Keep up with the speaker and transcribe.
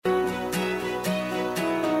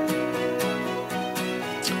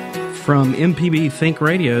From MPB Think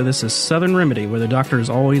Radio, this is Southern Remedy, where the doctor is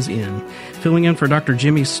always in. Filling in for Dr.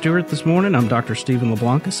 Jimmy Stewart this morning, I'm Dr. Stephen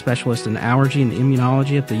LeBlanc, a specialist in allergy and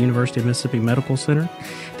immunology at the University of Mississippi Medical Center.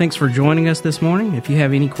 Thanks for joining us this morning. If you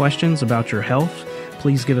have any questions about your health,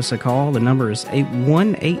 please give us a call. The number is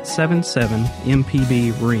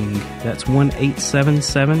 1-877-MPB-RING. That's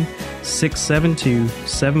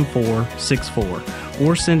 1-877-672-7464.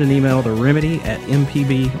 Or send an email to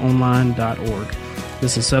remedy@mpbonline.org.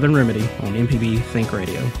 This is Southern Remedy on MPB Think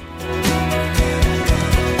Radio.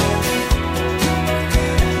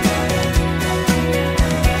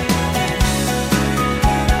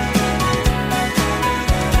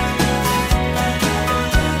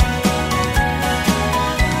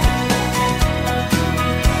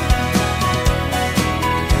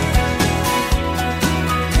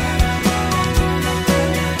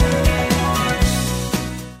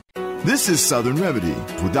 This is Southern Remedy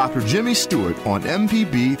with Dr. Jimmy Stewart on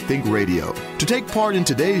MPB Think Radio. To take part in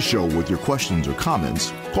today's show with your questions or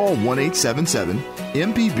comments, call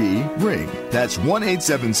 1-877-MPB-RING. That's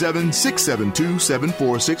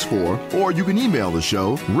 1-877-672-7464, or you can email the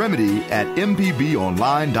show,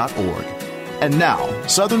 remedy@mpbonline.org. And now,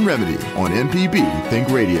 Southern Remedy on MPB Think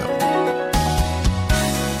Radio.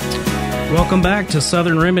 Welcome back to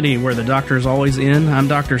Southern Remedy, where the doctor is always in. I'm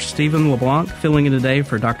Dr. Stephen LeBlanc, filling in today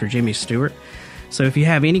for Dr. Jimmy Stewart. So if you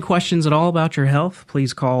have any questions at all about your health,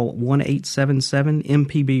 please call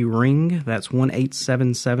 1-877-MPB-RING. That's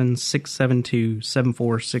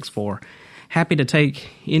 1-877-672-7464. Happy to take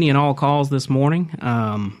any and all calls this morning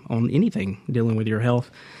on anything dealing with your health.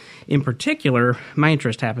 In particular, my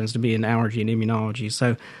interest happens to be in allergy and immunology.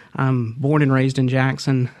 So I'm born and raised in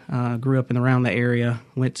Jackson, grew up and around the area,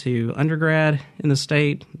 went to undergrad in the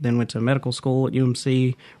state, then went to medical school at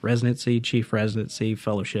UMC, residency, chief residency,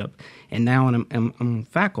 fellowship, and now I'm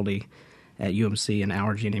faculty at UMC in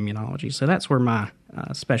allergy and immunology. So that's where my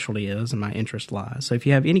specialty is and my interest lies. So if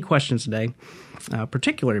you have any questions today,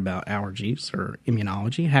 particularly about allergies or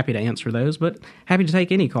immunology, happy to answer those, but happy to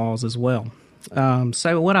take any calls as well.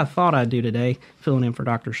 So what I thought I'd do today, filling in for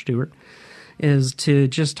Dr. Stewart, is to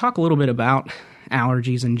just talk a little bit about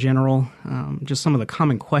allergies in general, just some of the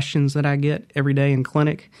common questions that I get every day in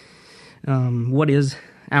clinic. What is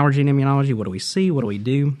allergy and immunology? What do we see? What do we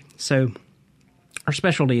do? So our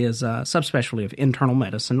specialty is a subspecialty of internal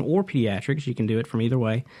medicine or pediatrics. You can do it from either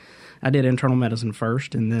way. I did internal medicine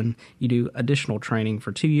first, and then you do additional training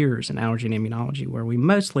for 2 years in allergy and immunology, where we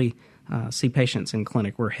mostly see patients in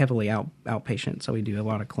clinic. We're heavily outpatient, so we do a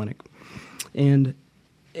lot of clinic. And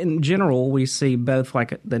in general, we see both,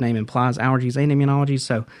 like the name implies, allergies and immunology.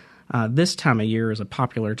 So this time of year is a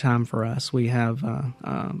popular time for us. We have,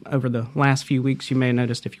 over the last few weeks, you may have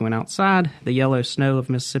noticed if you went outside, the yellow snow of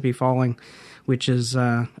Mississippi falling, which is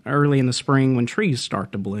early in the spring when trees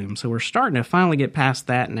start to bloom. So we're starting to finally get past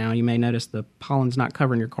that now. You may notice the pollen's not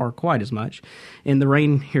covering your car quite as much. And the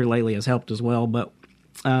rain here lately has helped as well. But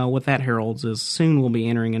what that heralds is soon we'll be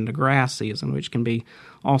entering into grass season, which can be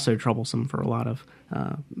also troublesome for a lot of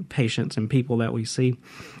patients and people that we see.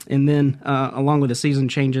 And then along with the season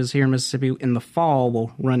changes here in Mississippi, in the fall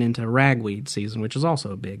we'll run into ragweed season, which is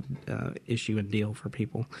also a big issue and deal for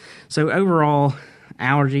people. So overall,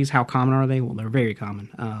 allergies, how common are they? Well, they're very common,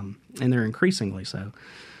 and they're increasingly so.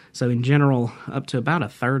 So in general, up to about a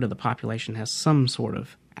third of the population has some sort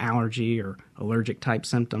of allergy or allergic type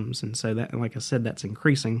symptoms, and so that, like I said, that's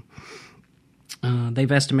increasing.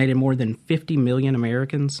 They've estimated more than 50 million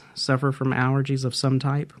Americans suffer from allergies of some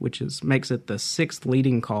type, which makes it the sixth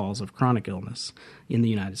leading cause of chronic illness in the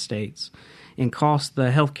United States, and costs the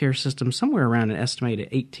healthcare system somewhere around an estimated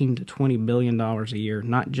 $18 to $20 billion a year,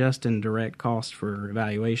 not just in direct cost for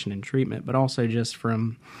evaluation and treatment, but also just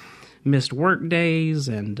from missed work days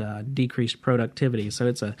and decreased productivity. So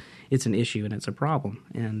it's an issue and it's a problem.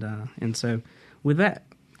 And so with that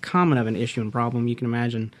common of an issue and problem, you can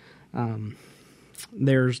imagine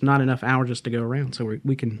there's not enough allergists to go around. So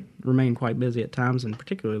we can remain quite busy at times, and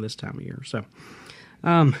particularly this time of year. So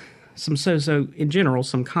so in general,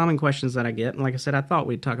 some common questions that I get, and like I said, I thought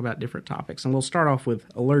we'd talk about different topics. And we'll start off with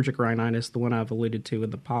allergic rhinitis, the one I've alluded to with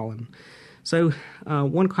the pollen. So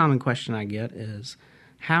one common question I get is,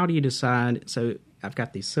 how do you decide? So I've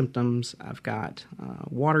got these symptoms. I've got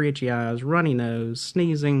watery, itchy eyes, runny nose,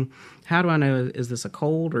 sneezing. How do I know, is this a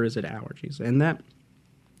cold or is it allergies? And that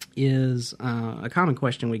is a common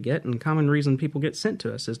question we get, and a common reason people get sent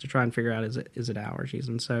to us is to try and figure out, is it allergies?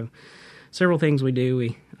 And so several things we do.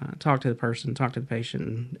 We talk to the person, talk to the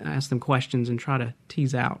patient, and ask them questions and try to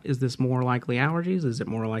tease out, is this more likely allergies? Is it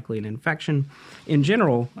more likely an infection? In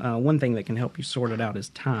general, one thing that can help you sort it out is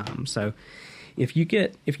time. So if you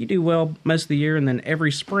do well most of the year and then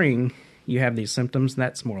every spring you have these symptoms,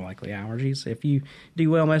 that's more likely allergies. If you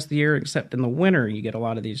do well most of the year, except in the winter, you get a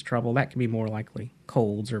lot of these trouble, that can be more likely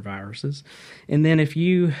colds or viruses. And then if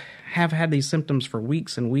you have had these symptoms for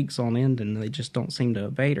weeks and weeks on end and they just don't seem to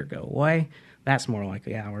abate or go away, that's more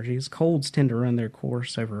likely allergies. Colds tend to run their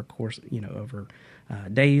course over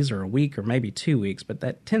days or a week or maybe 2 weeks, but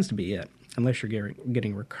that tends to be it, unless you're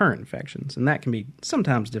getting recurrent infections. And that can be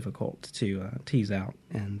sometimes difficult to tease out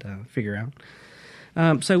and figure out.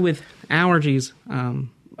 So with allergies,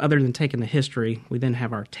 other than taking the history, we then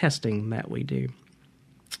have our testing that we do.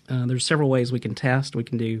 There's several ways we can test. We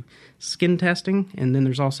can do skin testing, and then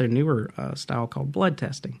there's also a newer style called blood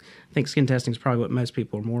testing. I think skin testing is probably what most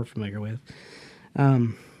people are more familiar with.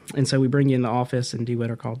 And so we bring you in the office and do what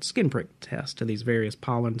are called skin prick tests to these various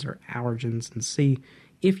pollens or allergens and see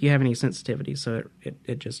if you have any sensitivity. So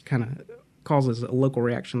it just kind of causes a local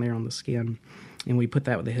reaction there on the skin, and we put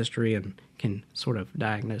that with the history and can sort of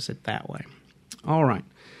diagnose it that way. All right.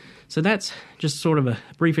 So that's just sort of a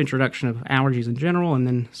brief introduction of allergies in general and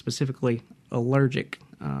then specifically allergic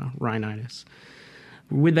rhinitis.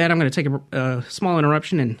 With that, I'm going to take a small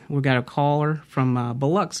interruption, and we've got a caller from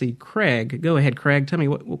Biloxi, Craig. Go ahead, Craig. Tell me,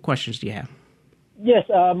 what questions do you have? Yes,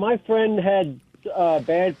 my friend had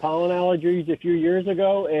bad pollen allergies a few years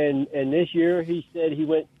ago, and this year he said he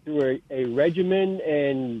went through a regimen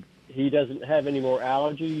and he doesn't have any more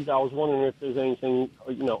allergies. I was wondering if there's anything,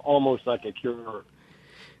 almost like a cure.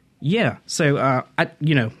 Yeah, so,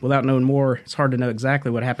 without knowing more, it's hard to know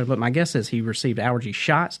exactly what happened, but my guess is he received allergy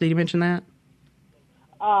shots. Did he mention that?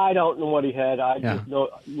 I don't know what he had. I just know,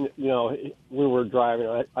 we were driving.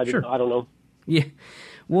 I don't know. Yeah.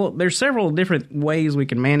 Well, there's several different ways we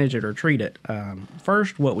can manage it or treat it.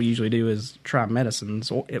 First, what we usually do is try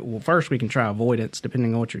medicines. First, we can try avoidance,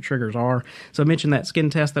 depending on what your triggers are. So I mentioned that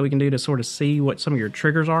skin test that we can do to sort of see what some of your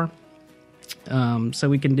triggers are. So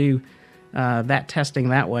we can do that testing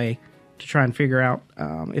that way to try and figure out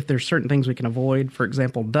if there's certain things we can avoid. For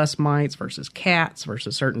example, dust mites versus cats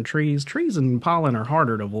versus certain trees. Trees and pollen are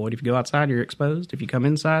harder to avoid. If you go outside, you're exposed. If you come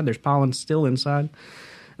inside, there's pollen still inside.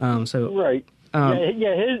 Right.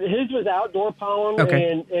 His was outdoor pollen,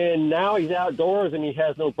 okay. and now he's outdoors and he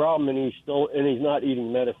has no problem, and he's not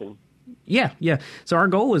eating medicine. Yeah. So our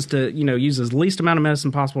goal is to, use as least amount of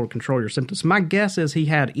medicine possible to control your symptoms. My guess is he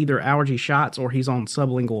had either allergy shots or he's on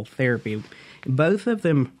sublingual therapy. Both of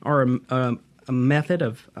them are a method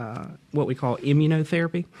of what we call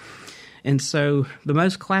immunotherapy. And so the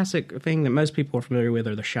most classic thing that most people are familiar with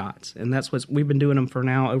are the shots. And that's what we've been doing them for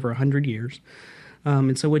now over 100 years.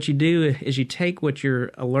 And so what you do is you take what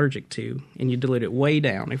you're allergic to and you dilute it way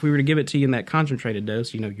down. If we were to give it to you in that concentrated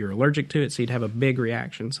dose, you're allergic to it, so you'd have a big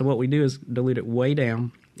reaction. So what we do is dilute it way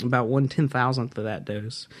down, about 1/10,000th of that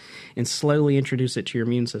dose, and slowly introduce it to your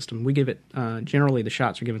immune system. We give it, generally the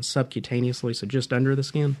shots are given subcutaneously, so just under the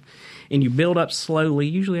skin. And you build up slowly,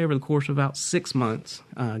 usually over the course of about 6 months,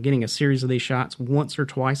 getting a series of these shots once or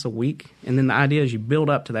twice a week. And then the idea is you build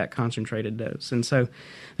up to that concentrated dose. And so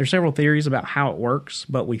there's several theories about how it works,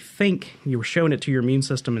 but we think you were showing it to your immune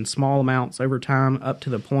system in small amounts over time up to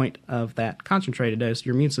the point of that concentrated dose.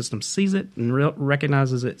 Your immune system sees it and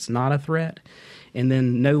recognizes it's not a threat, and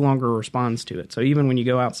then no longer responds to it. So even when you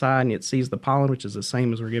go outside and it sees the pollen, which is the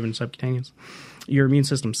same as we're giving subcutaneous, your immune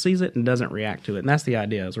system sees it and doesn't react to it. And that's the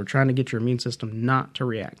idea, is we're trying to get your immune system not to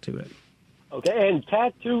react to it. Okay, and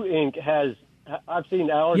tattoo ink I've seen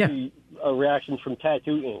allergy reactions from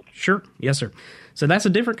tattoo ink. Sure, yes, sir. So that's a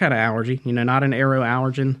different kind of allergy, not an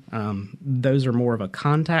aeroallergen. Those are more of a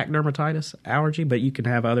contact dermatitis allergy, but you can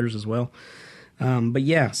have others as well.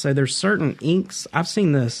 So there's certain inks. I've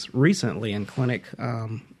seen this recently in clinic.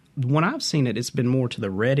 When I've seen it, it's been more to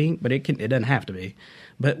the red ink, but it doesn't have to be.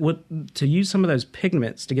 But to use some of those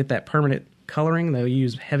pigments to get that permanent coloring, they'll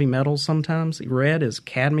use heavy metals sometimes. Red is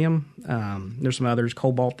cadmium. There's some others,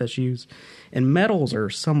 cobalt, that's used. And metals are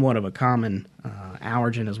somewhat of a common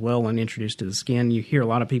allergen as well when introduced to the skin. You hear a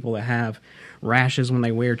lot of people that have rashes when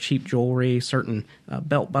they wear cheap jewelry, certain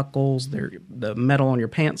belt buckles, the metal on your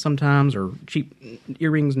pants sometimes, or cheap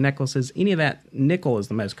earrings, necklaces. Any of that, nickel is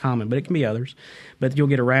the most common, but it can be others. But you'll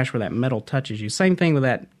get a rash where that metal touches you. Same thing with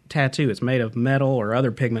that tattoo. It's made of metal or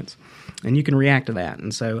other pigments, and you can react to that.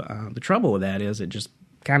 And so the trouble with that is it just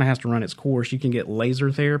kind of has to run its course. You can get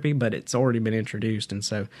laser therapy, but it's already been introduced, and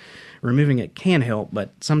so removing it can help,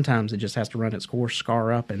 but sometimes it just has to run its course,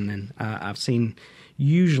 scar up, and then I've seen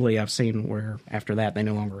where after that they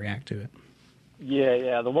no longer react to it.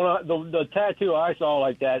 Yeah. The tattoo I saw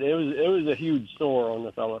like that, it was a huge sore on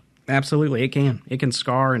the fella. Absolutely, it can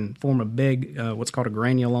scar and form a big what's called a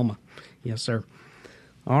granuloma. Yes, sir.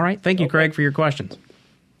 All right. Thank you, Craig, for your questions.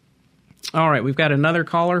 All right. We've got another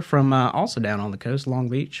caller from also down on the coast, Long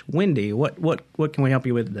Beach. Wendy, what can we help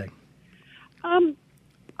you with today?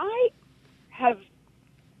 I have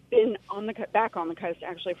been back on the coast,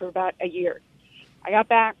 actually, for about a year. I got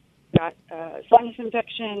back, got sinus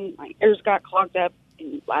infection. My ears got clogged up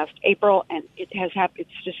in last April, and it has happened.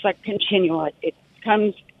 It's just like continual. It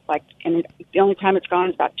comes the only time it's gone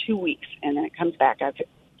is about 2 weeks, and then it comes back. I've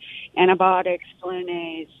antibiotics,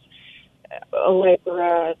 Flonase,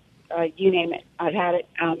 Allegra, you name it. I've had it.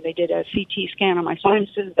 They did a CT scan on my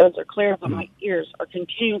sinuses. Those are clear, but my ears are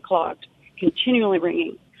continually clogged, continually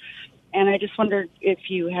ringing. And I just wondered if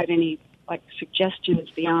you had any suggestions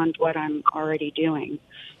beyond what I'm already doing.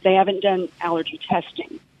 They haven't done allergy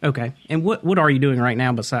testing. Okay. And what are you doing right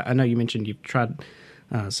now? Besides, I know you mentioned you've tried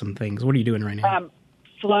some things. What are you doing right now?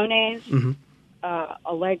 Flonase,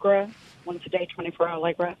 Allegra, once a day, 24-hour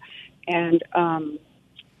Allegra, and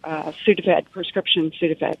Sudafed, prescription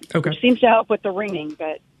Sudafed. Okay. Which seems to help with the ringing,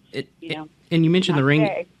 but, And you mentioned the ring.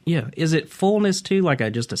 today. Yeah. Is it fullness too,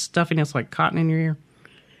 just a stuffiness like cotton in your ear?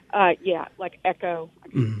 Yeah, like echo,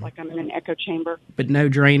 like I'm in an echo chamber. But no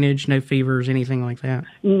drainage, no fevers, anything like that?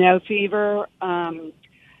 No fever.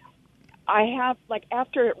 I have,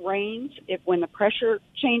 after it rains, when the pressure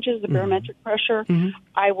changes, the barometric pressure,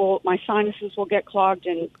 my sinuses will get clogged,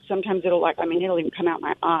 and sometimes it'll even come out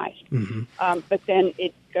my eyes. But then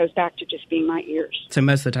it goes back to just being my ears. So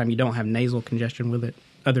most of the time you don't have nasal congestion with it,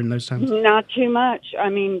 other than those times? Not too much.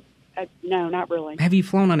 No, not really. Have you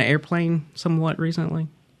flown on an airplane somewhat recently?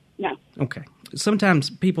 No. Okay. Sometimes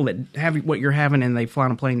people that have what you're having and they fly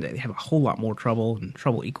on a plane, they have a whole lot more trouble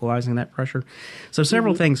equalizing that pressure. So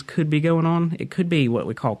several things could be going on. It could be what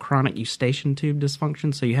we call chronic eustachian tube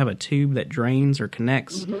dysfunction. So you have a tube that drains or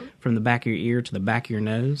connects from the back of your ear to the back of your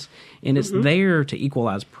nose, and it's there to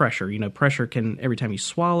equalize pressure. Pressure can, every time you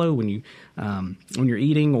swallow, when you're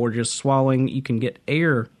eating or just swallowing, you can get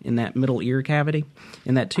air in that middle ear cavity,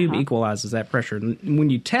 and that tube equalizes that pressure. And when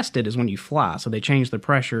you test it is when you fly, so they change the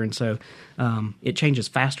pressure, and so it changes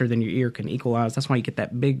faster than your ear can equalize. That's why you get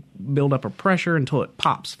that big buildup of pressure until it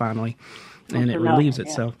pops finally, and it relieves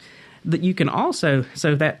itself. That you can also,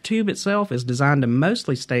 so that tube itself is designed to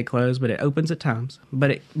mostly stay closed, but it opens at times.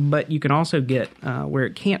 But you can also get where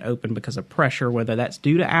it can't open because of pressure, whether that's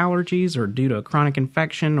due to allergies or due to a chronic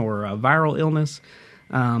infection or a viral illness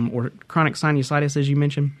or chronic sinusitis, as you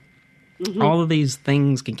mentioned. All of these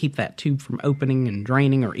things can keep that tube from opening and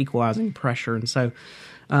draining or equalizing pressure. And so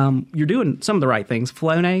you're doing some of the right things.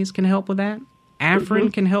 Flonase can help with that.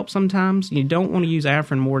 Afrin can help sometimes. You don't want to use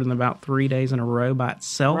Afrin more than about 3 days in a row by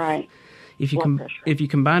itself. Right. If you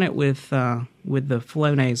combine it with the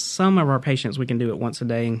Flonase, some of our patients, we can do it once a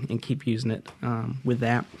day and keep using it with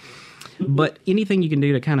that. But anything you can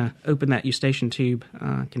do to kind of open that eustachian tube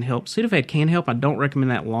can help. Sudafed can help. I don't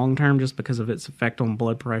recommend that long term just because of its effect on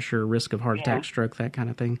blood pressure, risk of heart attack, stroke, that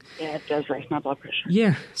kind of thing. Yeah, it does raise my blood pressure.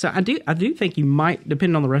 Yeah. So I do think you might,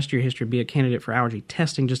 depending on the rest of your history, be a candidate for allergy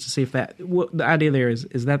testing just to see if that, the idea there is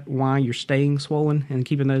that why you're staying swollen and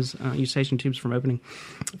keeping those eustachian tubes from opening.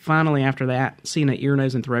 Finally, after that, seeing an ear,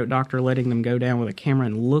 nose, and throat doctor, letting them go down with a camera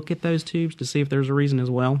and look at those tubes to see if there's a reason as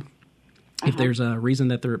well. If there's a reason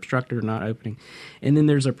that they're obstructed or not opening. And then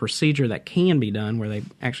there's a procedure that can be done where they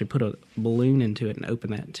actually put a balloon into it and open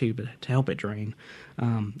that tube to help it drain.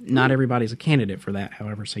 Not everybody's a candidate for that,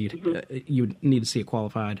 however, so you would need to see a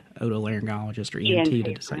qualified otolaryngologist or ENT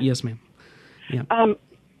to decide. Right? Yes, ma'am. Yeah.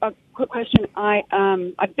 A quick question.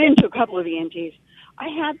 I've been to a couple of ENTs. I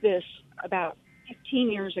had this about 15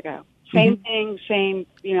 years ago. Same thing,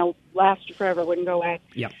 lasted forever, wouldn't go away.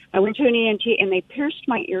 Yep. I went to an ENT, and they pierced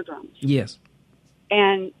my eardrums. Yes.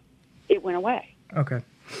 And it went away. Okay.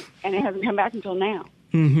 And it hasn't come back until now.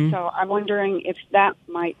 So I'm wondering if that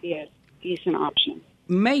might be a decent option.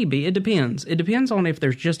 Maybe. It depends. It depends on if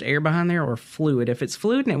there's just air behind there or fluid. If it's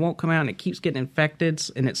fluid and it won't come out and it keeps getting infected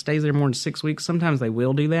and it stays there more than 6 weeks, sometimes they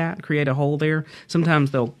will do that, create a hole there.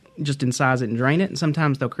 Sometimes they'll just incise it and drain it, and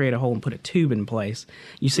sometimes they'll create a hole and put a tube in place.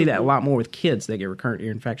 You see that a lot more with kids that get recurrent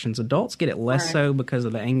ear infections. Adults get it less so because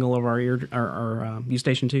of the angle of our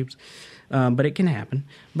eustachian tubes, but it can happen.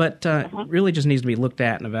 But really just needs to be looked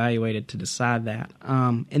at and evaluated to decide that.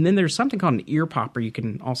 And then there's something called an ear popper you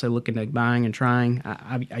can also look into buying and trying.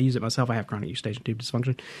 I use it myself. I have chronic eustachian tube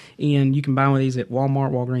dysfunction, and you can buy one of these at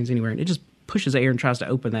Walmart, Walgreens, anywhere, and it just pushes air and tries to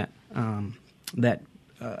open that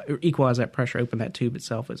equalize that pressure, open that tube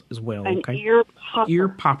itself as well. An ear popper. Ear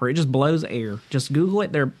popper. It just blows air. Just Google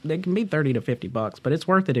it. They can be $30 to $50, but it's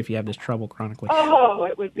worth it if you have this trouble chronically. Oh,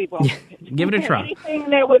 it would be well worth it. Give it a try.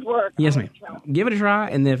 Anything that would work. Yes, ma'am. Give it a try,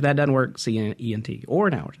 and if that doesn't work, see an ENT or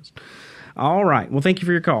an allergist. All right. Well, thank you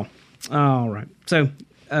for your call. All right. So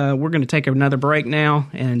we're going to take another break now,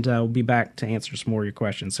 and we'll be back to answer some more of your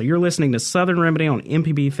questions. So you're listening to Southern Remedy on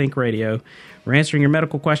MPB Think Radio. We're answering your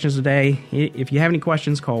medical questions today. If you have any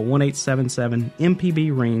questions, call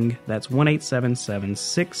 1-877-MPB-RING. That's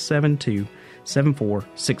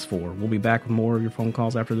 1-877-672-7464. We'll be back with more of your phone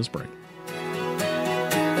calls after this break.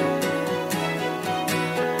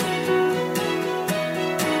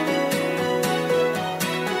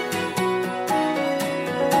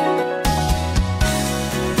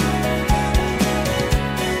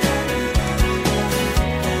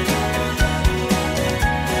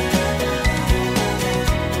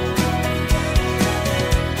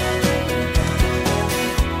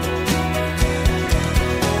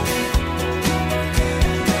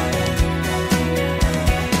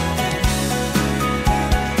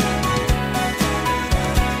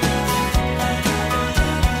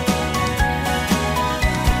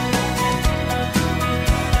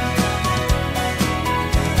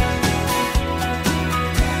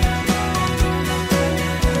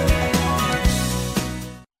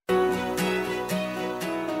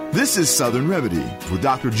 This is Southern Remedy with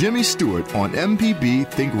Dr. Jimmy Stewart on MPB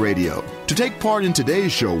Think Radio. To take part in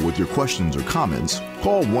today's show with your questions or comments,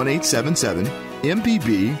 call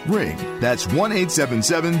 1-877-MPB-RING. That's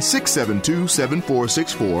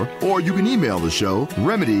 1-877-672-7464, or you can email the show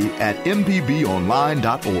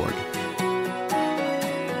remedy@mpbonline.org.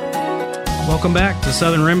 Welcome back to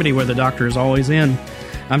Southern Remedy, where the doctor is always in.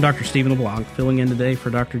 I'm Dr. Stephen LeBlanc, filling in today for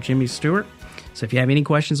Dr. Jimmy Stewart. So if you have any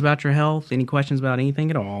questions about your health, any questions about anything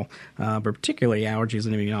at all, but particularly allergies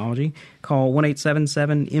and immunology, call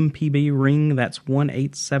 1-877-MPB-RING. That's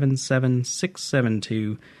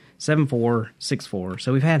 1-877-672-7464.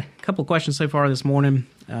 So we've had a couple of questions so far this morning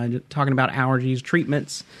talking about allergies,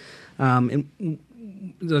 treatments, and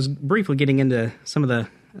just briefly getting into some of the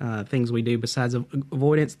things we do besides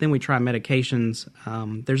avoidance. Then we try medications.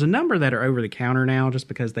 There's a number that are over the counter now just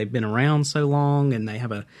because they've been around so long and they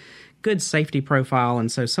have a good safety profile,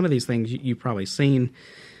 and so some of these things you've probably seen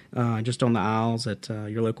just on the aisles at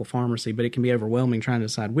your local pharmacy, but it can be overwhelming trying to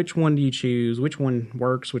decide which one do you choose, which one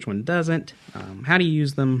works, which one doesn't, how do you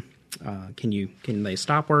use them, can they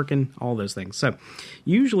stop working, all those things. So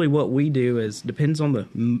usually what we do is depends on the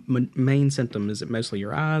main symptom. Is it mostly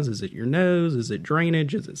your eyes? Is it your nose? Is it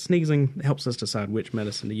drainage? Is it sneezing? It helps us decide which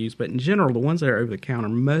medicine to use. But in general, the ones that are over the counter,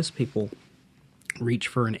 most people reach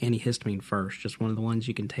for an antihistamine first, just one of the ones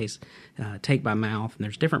you can take by mouth. And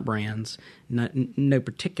there's different brands. No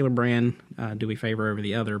particular brand do we favor over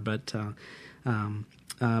the other, but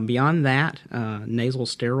beyond that, nasal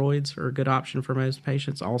steroids are a good option for most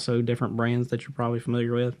patients. Also different brands that you're probably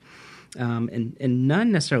familiar with. And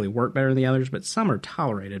none necessarily work better than the others, but some are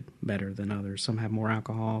tolerated better than others. Some have more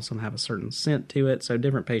alcohol, some have a certain scent to it, so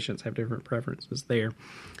different patients have different preferences there.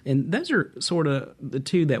 And those are sort of the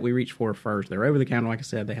two that we reach for first. They're over the counter, like I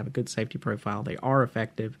said. They have a good safety profile. They are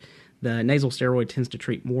effective. The nasal steroid tends to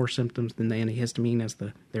treat more symptoms than the antihistamine, as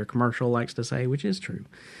their commercial likes to say, which is true.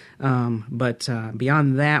 But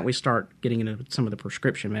beyond that, we start getting into some of the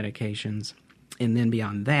prescription medications. And then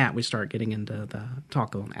beyond that, we start getting into the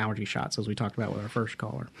talk on allergy shots, as we talked about with our first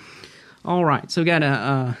caller. All right, so we got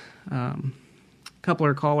a couple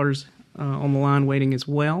of callers on the line waiting as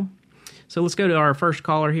well. So let's go to our first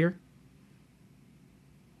caller here.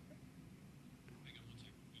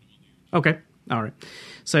 Okay, all right.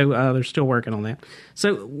 So they're still working on that.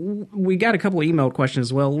 So we got a couple of email questions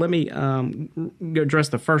as well. Let me address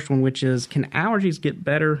the first one, which is, can allergies get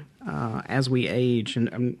better as we age?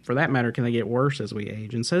 And for that matter, can they get worse as we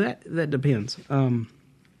age? And so that depends.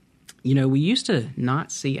 We used to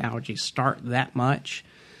not see allergies start that much.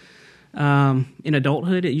 In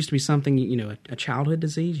adulthood, it used to be something, a childhood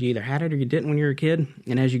disease. You either had it or you didn't when you were a kid.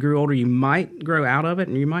 And as you grew older, you might grow out of it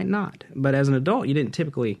and you might not. But as an adult, you didn't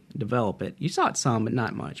typically develop it. You saw it some, but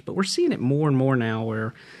not much. But we're seeing it more and more now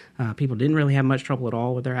where people didn't really have much trouble at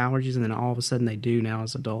all with their allergies, and then all of a sudden they do now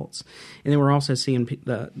as adults. And then we're also seeing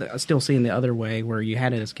still seeing the other way, where you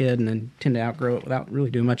had it as a kid and then tend to outgrow it without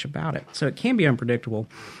really doing much about it. So it can be unpredictable.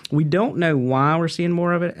 We don't know why we're seeing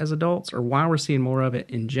more of it as adults or why we're seeing more of it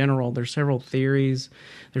in general. There's several theories.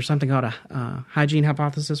 There's something called a hygiene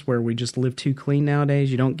hypothesis, where we just live too clean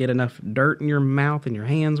nowadays. You don't get enough dirt in your mouth and your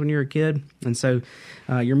hands when you're a kid, and so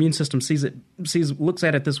your immune system looks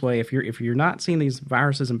at it this way: if you're not seeing these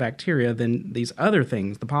viruses and bacteria bacteria, then these other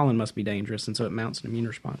things, the pollen must be dangerous, and so it mounts an immune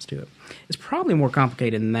response to it. It's probably more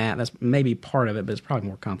complicated than that. That's maybe part of it, but it's probably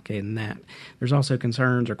more complicated than that. There's also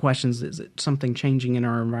concerns or questions, is it something changing in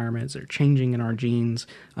our environment? Is it changing in our genes?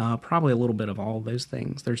 Probably a little bit of all of those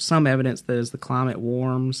things. There's some evidence that as the climate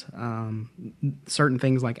warms, certain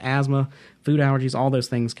things like asthma, food allergies, all those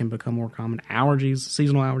things can become more common. Allergies,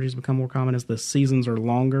 seasonal allergies become more common as the seasons are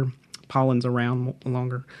longer, pollen's around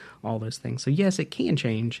longer, all those things. So yes, it can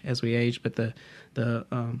change as we age, but the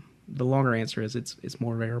longer answer is it's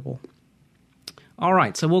more variable. All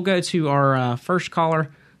right, so we'll go to our first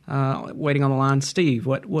caller waiting on the line. Steve,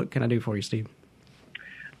 what can I do for you, Steve?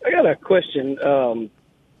 I got a question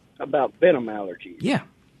about venom allergies. Yeah.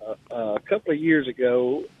 A couple of years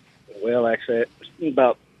ago, well, actually, it's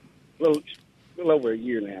about a little over a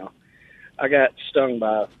year now, I got stung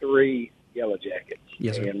by 3 yellow jackets.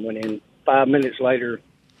 Yes, sir. And went in 5 minutes later,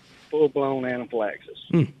 full-blown anaphylaxis.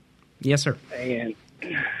 Yes, sir. And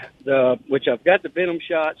which I've got the venom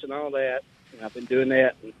shots and all that, and I've been doing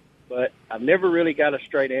that, but I've never really got a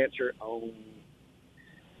straight answer on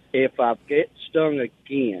if I get stung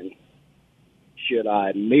again, should I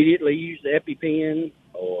immediately use the EpiPen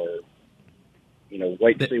or,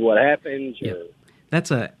 wait to see what happens? Yeah. Or, that's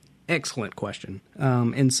a excellent question.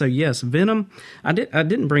 And so, yes, venom, I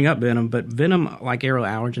didn't bring up venom, but venom, like aerial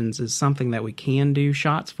allergens, is something that we can do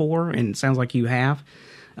shots for, and it sounds like you have.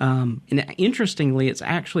 And interestingly, it's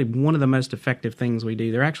actually one of the most effective things we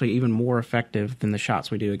do. They're actually even more effective than the shots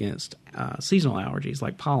we do against seasonal allergies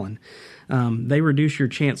like pollen. They reduce your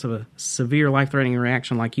chance of a severe life-threatening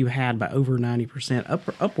reaction like you had by over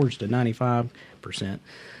 90%, upwards to 95%.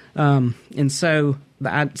 And so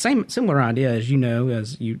the similar idea, as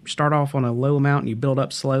you start off on a low amount and you build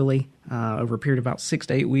up slowly over a period of about 6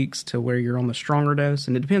 to 8 weeks to where you're on the stronger dose.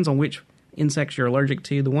 And it depends on which insects you're allergic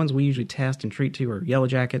to. The ones we usually test and treat to are yellow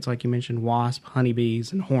jackets, like you mentioned, wasp,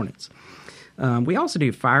 honeybees, and hornets. We also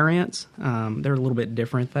do fire ants. They're a little bit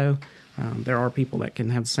different, though. There are people that can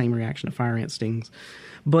have the same reaction to fire ant stings.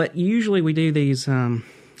 But usually we do these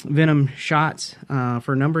venom shots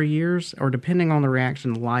for a number of years, or depending on the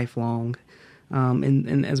reaction, lifelong.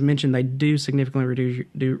 And as mentioned, they do significantly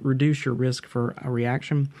reduce your risk for a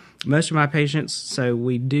reaction. Most of my patients, so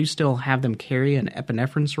we do still have them carry an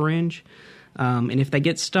epinephrine syringe. And if they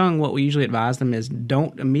get stung, what we usually advise them is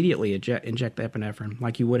don't immediately inject the epinephrine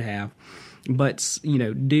like you would have. But,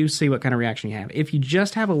 do see what kind of reaction you have. If you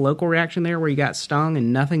just have a local reaction there where you got stung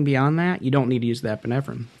and nothing beyond that, you don't need to use the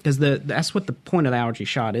epinephrine. Because that's what the point of the allergy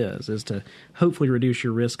shot is to hopefully reduce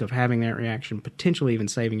your risk of having that reaction, potentially even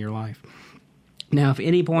saving your life. Now, if at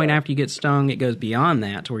any point after you get stung, it goes beyond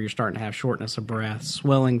that to where you're starting to have shortness of breath,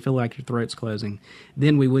 swelling, feel like your throat's closing,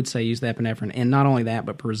 then we would say use the epinephrine. And not only that,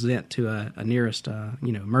 but present to a nearest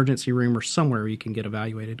emergency room or somewhere where you can get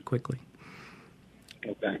evaluated quickly.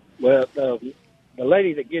 Okay. Well, the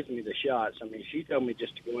lady that gives me the shots, she told me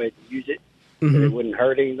just to go ahead and use it. Mm-hmm. That it wouldn't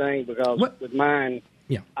hurt anything because with mine,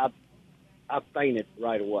 I fainted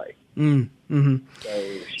right away. Mm-hmm.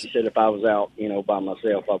 So she said if I was out, by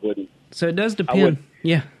myself, I wouldn't. So it does depend.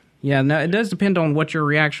 Yeah. No, it does depend on what your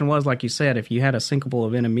reaction was. Like you said, if you had a syncopal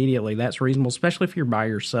event immediately, that's reasonable, especially if you're by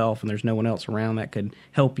yourself and there's no one else around that could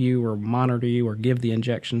help you or monitor you or give the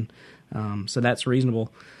injection. So that's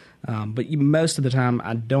reasonable. But most of the time,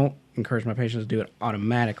 I don't encourage my patients to do it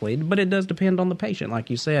automatically. But it does depend on the patient. Like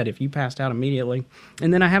you said, if you passed out immediately.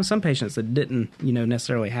 And then I have some patients that didn't,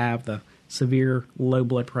 necessarily have the severe low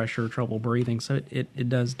blood pressure, trouble breathing. So it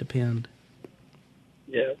does depend.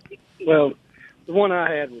 Yeah. Well, the one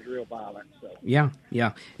I had was real violent. So. Yeah.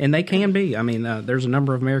 And they can be. There's a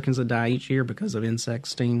number of Americans that die each year because of insect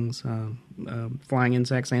stings, flying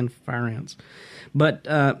insects and fire ants. But,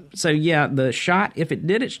 the shot, if it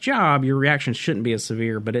did its job, your reaction shouldn't be as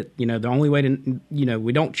severe. But, the only way to,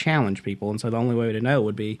 we don't challenge people. And so the only way to know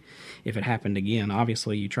would be if it happened again.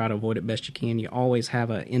 Obviously, you try to avoid it best you can. You always have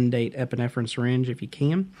an in-date epinephrine syringe if you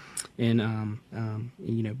can. And,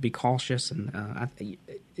 be cautious. And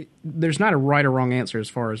there's not a right or wrong answer as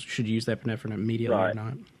far as should you use the epinephrine immediately or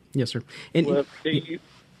not. Yes, sir. And,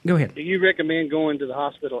 go ahead. Do you recommend going to the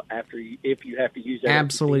hospital if you have to use that?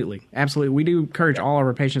 Absolutely. We do encourage all of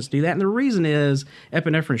our patients to do that. And the reason is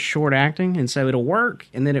epinephrine is short-acting, and so it'll work,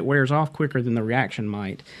 and then it wears off quicker than the reaction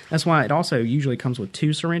might. That's why it also usually comes with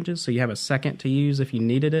 2 syringes, so you have a second to use if you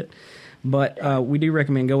needed it. But we do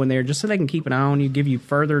recommend going there just so they can keep an eye on you, give you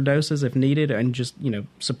further doses if needed, and just,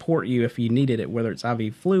 support you if you needed it, whether it's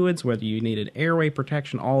IV fluids, whether you needed airway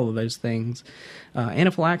protection, all of those things.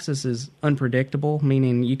 Anaphylaxis is unpredictable,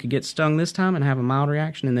 meaning you could get stung this time and have a mild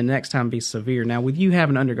reaction, and the next time be severe. Now, with you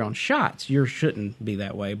having undergone shots, yours shouldn't be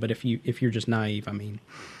that way, but if you're just naive,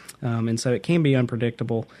 And so it can be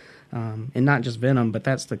unpredictable. And not just venom, but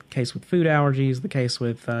that's the case with food allergies, the case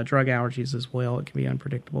with drug allergies as well. It can be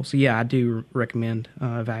unpredictable. So, yeah, I do recommend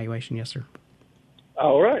evaluation. Yes, sir.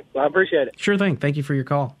 All right. Well, I appreciate it. Sure thing. Thank you for your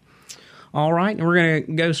call. All right. And we're going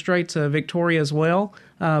to go straight to Victoria as well.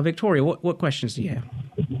 Victoria, what questions do you have?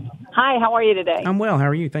 Hi, how are you today? I'm well. How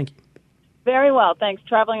are you? Thank you. Very well, thanks.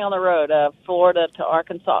 Traveling on the road, Florida to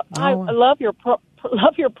Arkansas. I love your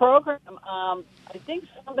program. I think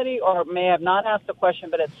somebody or may have not asked the question,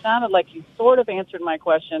 but it sounded like you sort of answered my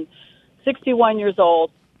question. 61 years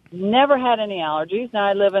old, never had any allergies. Now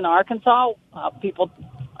I live in Arkansas.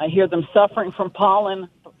 I hear them suffering from pollen.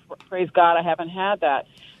 Praise God, I haven't had that.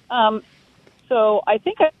 So I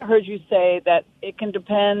think I heard you say that it can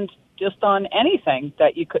depend just on anything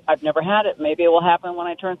that you could. I've never had it. Maybe it will happen when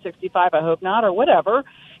I turn 65. I hope not, or whatever.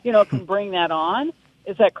 Can bring that on.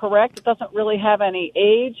 Is that correct? It doesn't really have any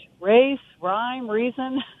age, race, rhyme,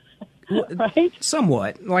 reason, right?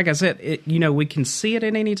 Somewhat. Like I said, we can see it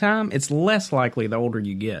at any time. It's less likely the older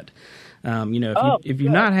you get. If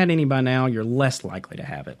you've not had any by now, you're less likely to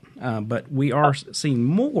have it. But we are seeing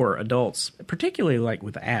more adults, particularly like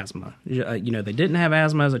with asthma. They didn't have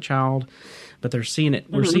asthma as a child, but they're seeing it.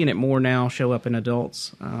 We're seeing it more now show up in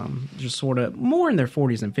adults, just sort of more in their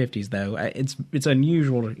 40s and 50s. Though it's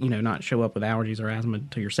unusual to not show up with allergies or asthma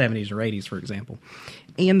until your 70s or 80s, for example.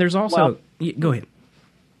 And there's also go ahead.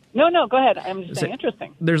 No, go ahead. I'm just saying,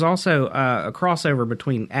 interesting. There's also a crossover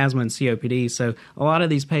between asthma and COPD. So a lot of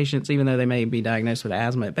these patients, even though they may be diagnosed with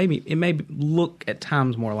asthma, it may look at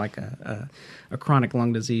times more like a chronic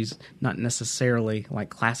lung disease, not necessarily like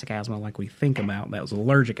classic asthma like we think about. That was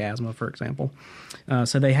allergic asthma, for example.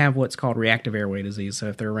 So they have what's called reactive airway disease. So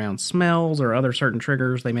if they're around smells or other certain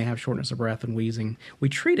triggers, they may have shortness of breath and wheezing. We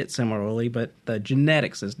treat it similarly, but the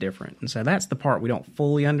genetics is different. And so that's the part we don't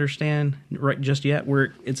fully understand just yet.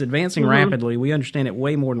 It's advancing rapidly. We understand it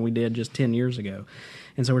way more than we did just 10 years ago.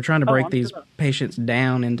 And so we're trying to break these patients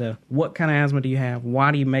down into what kind of asthma do you have?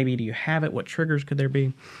 Why do you have it? What triggers could there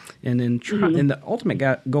be? And then and the ultimate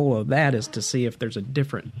goal of that is to see if there's a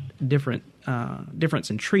difference in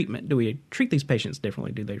treatment. Do we treat these patients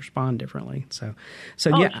differently? Do they respond differently? Sure.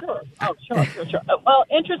 Well,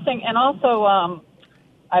 interesting. And also,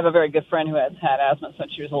 I have a very good friend who has had asthma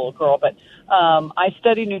since she was a little girl, but I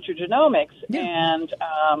study nutrigenomics and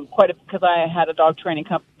because I had a dog training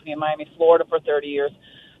company in Miami, Florida for 30 years,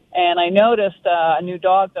 and I noticed a new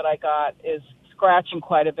dog that I got is scratching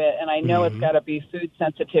quite a bit, and I know it's got to be food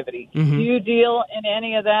sensitivity. Do you deal in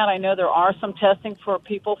any of that? I know there are some testing for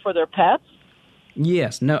people for their pets.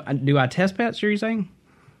 Yes. No. Do I test pets, are you saying?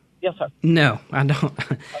 Yes, sir. No, I don't.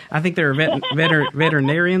 I think there are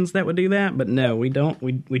veterinarians that would do that, but no, we don't.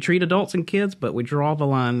 We treat adults and kids, but we draw the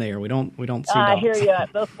line there. We don't see dogs. I hear you.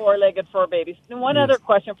 Those four-legged fur babies. And one other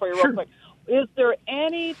question for you real quick. Is there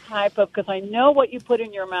any type of, because I know what you put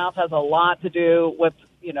in your mouth has a lot to do with,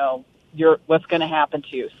 what's going to happen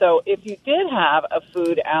to you. So if you did have a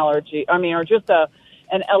food allergy, or just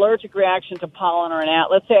an allergic reaction to pollen or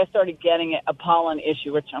let's say I started getting a pollen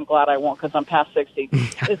issue, which I'm glad I won't because I'm past 60.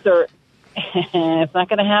 Is there, it's not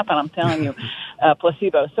going to happen, I'm telling you,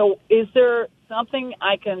 placebo. So is there something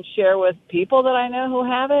I can share with people that I know who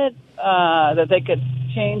have it, that they could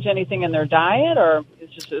change anything in their diet, or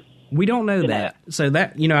it's just we don't know that. So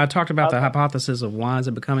that, I talked about the hypothesis of why is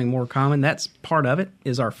it becoming more common. That's part of it,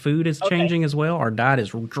 is our food is changing as well. Our diet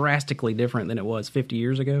is drastically different than it was 50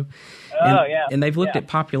 years ago. And they've looked at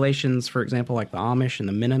populations, for example, like the Amish and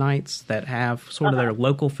the Mennonites that have sort of their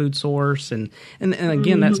local food source. And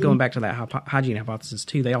again, that's going back to that hygiene hypothesis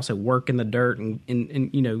too. They also work in the dirt and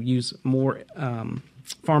use more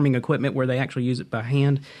farming equipment where they actually use it by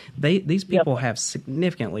hand. These people have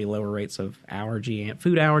significantly lower rates of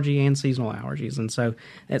food allergy and seasonal allergies, and so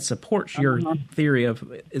that supports your theory of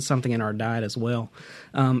it's something in our diet as well.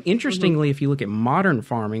 Interestingly, if you look at modern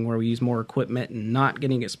farming where we use more equipment and not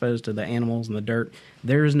getting exposed to the animals and the dirt,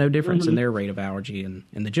 there is no difference in their rate of allergy in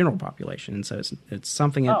the general population, and so it's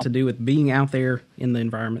something to do with being out there in the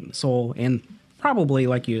environment, the soil, and probably,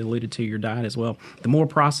 like you alluded to, your diet as well. The more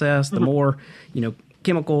processed, the more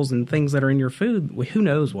chemicals and things that are in your food, who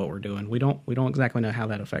knows what we're doing? We don't exactly know how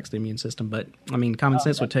that affects the immune system, but common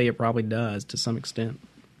sense would tell you it probably does to some extent.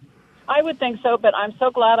 I would think so, but I'm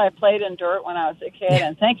so glad I played in dirt when I was a kid,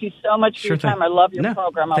 and thank you so much for your time. I love your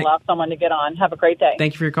program. Allow someone to get on. Have a great day.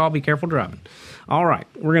 Thank you for your call. Be careful driving. All right,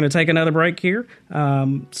 we're going to take another break here.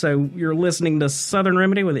 So you're listening to Southern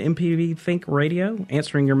Remedy with MPB Think Radio,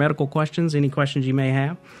 answering your medical questions, any questions you may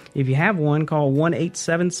have. If you have one, call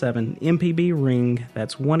 1-877-MPB-RING.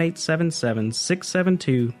 That's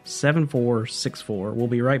 1-877-672-7464. We'll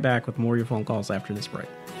be right back with more of your phone calls after this break.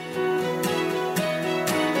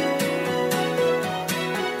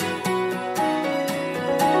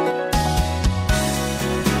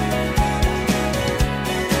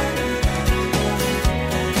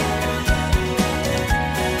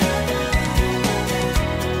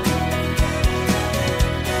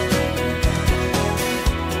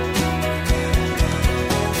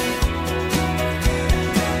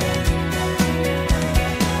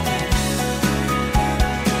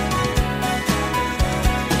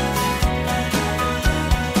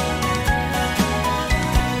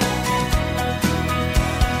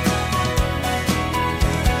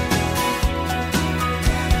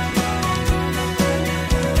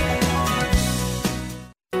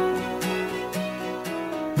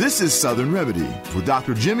 This is Southern Remedy with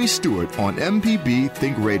Dr. Jimmy Stewart on MPB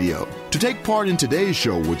Think Radio. To take part in today's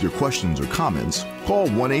show with your questions or comments, call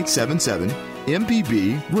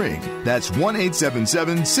 1-877-MPB-RING. That's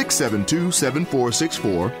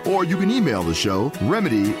 1-877-672-7464, or you can email the show,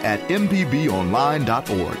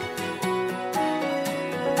 remedy@mpbonline.org.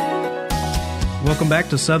 Welcome back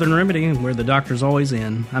to Southern Remedy, where the doctor's always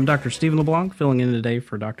in. I'm Dr. Stephen LeBlanc, filling in today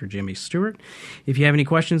for Dr. Jimmy Stewart. If you have any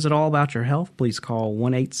questions at all about your health, please call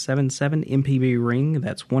 1-877-MPB-RING.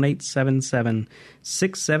 That's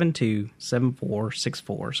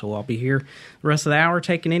 1-877-672-7464. So I'll be here the rest of the hour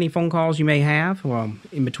taking any phone calls you may have. Well,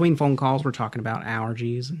 in between phone calls, we're talking about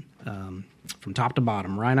allergies from top to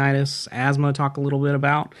bottom. Rhinitis, asthma, plan to talk a little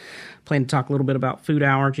bit about food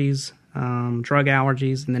allergies, drug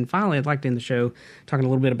allergies, and then finally I'd like to end the show talking a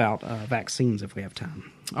little bit about vaccines if we have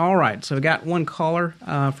time. All right, so we got one caller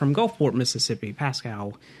from Gulfport, Mississippi.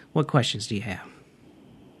 Pascal, what questions do you have?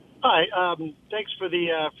 Hi, thanks for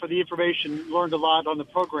the information. Learned a lot on the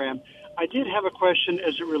program. I did have a question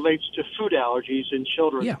as it relates to food allergies in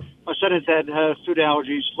children. Yeah. My son has had food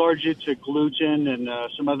allergies largely to gluten and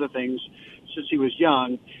some other things since he was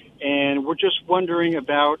young. And we're just wondering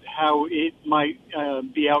about how it might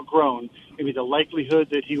be outgrown, maybe the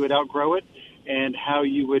likelihood that he would outgrow it, and how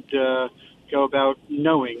you would go about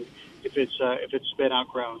knowing if it's been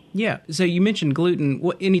outgrown. Yeah. So you mentioned gluten.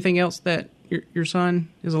 Anything else that your son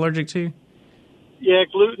is allergic to? Yeah,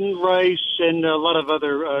 gluten, rice, and a lot of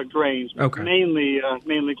other grains. Okay. Mainly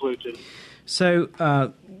gluten.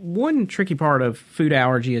 So one tricky part of food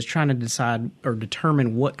allergy is trying to decide or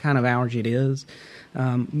determine what kind of allergy it is.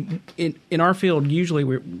 In our field, usually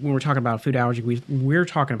when we're talking about a food allergy, we're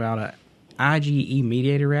talking about a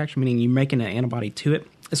IgE-mediated reaction, meaning you're making an antibody to it.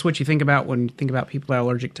 That's what you think about when you think about people that are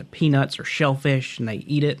allergic to peanuts or shellfish, and they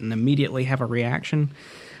eat it and immediately have a reaction.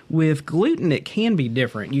 With gluten, it can be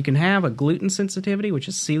different. You can have a gluten sensitivity, which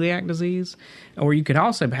is celiac disease, or you could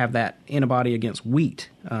also have that antibody against wheat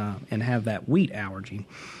and have that wheat allergy.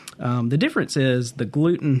 The difference is the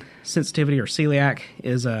gluten sensitivity or celiac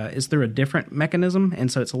is through a different mechanism,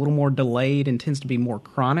 and so it's a little more delayed and tends to be more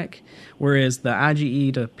chronic, whereas the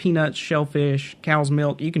IgE to peanuts, shellfish, cow's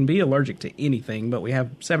milk, you can be allergic to anything, but we have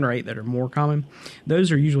 7 or 8 that are more common.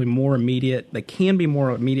 Those are usually more immediate. They can be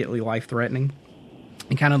more immediately life-threatening,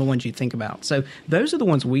 and kind of the ones you think about. So those are the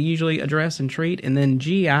ones we usually address and treat, and then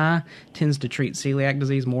GI tends to treat celiac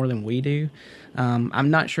disease more than we do.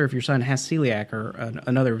 I'm not sure if your son has celiac or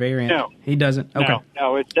another variant. No. He doesn't? Okay.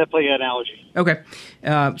 No, it's definitely an allergy. Okay.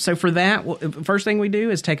 So for that, first thing we do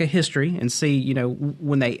is take a history and see,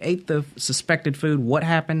 when they ate the suspected food, what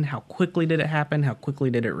happened, how quickly did it happen, how quickly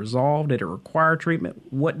did it resolve, did it require treatment,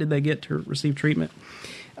 what did they get to receive treatment?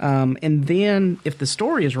 And then if the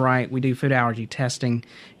story is right, we do food allergy testing,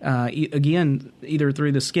 again, either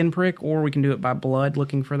through the skin prick or we can do it by blood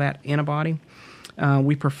looking for that antibody.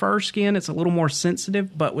 We prefer skin. It's a little more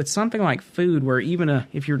sensitive, but with something like food where even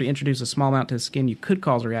if you were to introduce a small amount to the skin, you could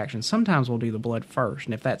cause a reaction. Sometimes we'll do the blood first,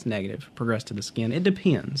 and if that's negative, progress to the skin. It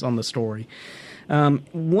depends on the story.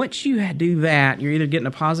 Once you do that, you're either getting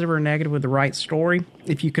a positive or a negative with the right story.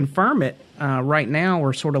 If you confirm it, right now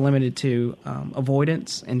we're sort of limited to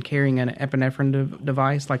avoidance and carrying an epinephrine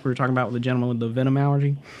device like we were talking about with the gentleman with the venom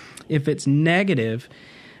allergy. If it's negative,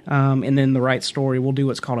 and then the right story, we'll do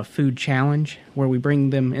what's called a food challenge, where we bring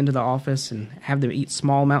them into the office and have them eat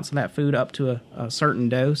small amounts of that food up to a certain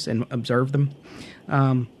dose and observe them.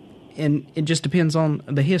 And it just depends on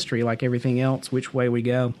the history, like everything else, which way we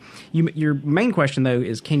go. Your main question, though,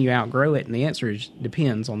 is can you outgrow it? And the answer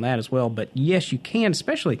depends on that as well. But yes, you can,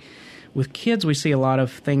 especially with kids. We see a lot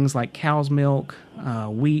of things like cow's milk,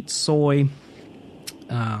 wheat, soy.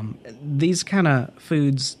 These kind of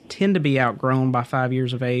foods tend to be outgrown by 5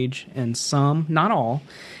 years of age, and some, not all,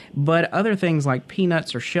 but other things like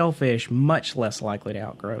peanuts or shellfish, much less likely to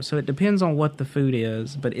outgrow. So it depends on what the food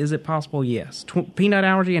is, but is it possible? Yes. Peanut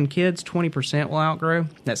allergy in kids, 20% will outgrow.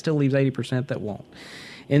 That still leaves 80% that won't.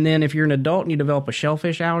 And then if you're an adult and you develop a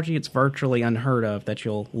shellfish allergy, it's virtually unheard of that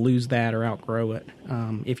you'll lose that or outgrow it.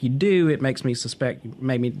 If you do, it makes me suspect you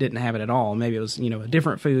maybe didn't have it at all. Maybe it was a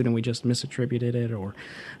different food and we just misattributed it, or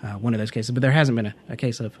one of those cases. But there hasn't been a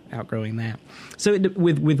case of outgrowing that. So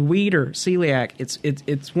with wheat or celiac,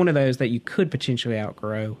 it's one of those that you could potentially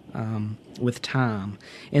outgrow with time,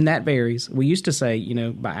 and that varies. We used to say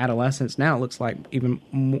by adolescence. Now it looks like even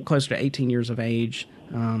closer to 18 years of age.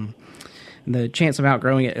 The chance of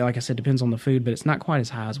outgrowing it, like I said, depends on the food, but it's not quite as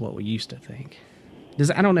high as what we used to think.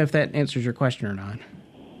 I don't know if that answers your question or not.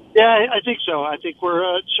 Yeah, I think so. I think we're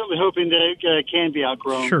certainly hoping that it can be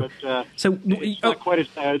outgrown. Sure. But it's not quite as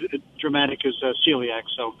dramatic as celiac.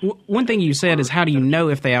 So one thing you said is, how do you know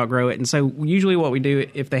if they outgrow it? And so usually what we do,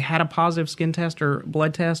 if they had a positive skin test or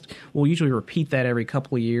blood test, we'll usually repeat that every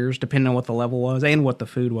couple of years, depending on what the level was and what the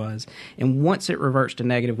food was. And once it reverts to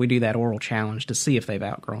negative, we do that oral challenge to see if they've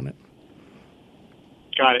outgrown it.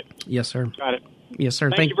 Got it. Yes, sir. Got it. Yes,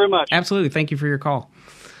 sir. Thank you very much. Absolutely. Thank you for your call.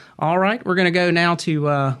 All right, we're going to go now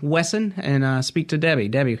to Wesson and speak to Debbie.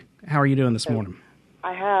 Debbie, how are you doing this morning?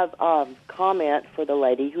 I have a comment for the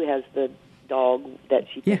lady who has the dog that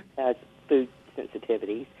she thinks has food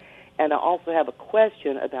sensitivities, and I also have a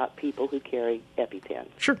question about people who carry EpiPens.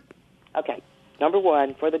 Sure. Okay, number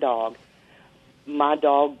one, for the dog, my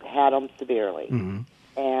dog had them severely,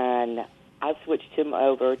 and I switched him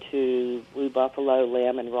over to Blue Buffalo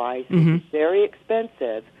lamb and rice. It's very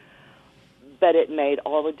expensive, but it made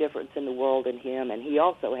all the difference in the world in him, and he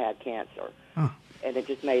also had cancer. Oh. And it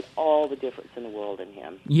just made all the difference in the world in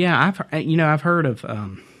him. Yeah, I've heard of,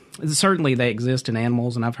 certainly they exist in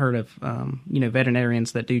animals, and I've heard of,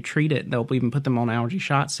 veterinarians that do treat it. They'll even put them on allergy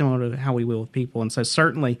shots, similar to how we will with people. And so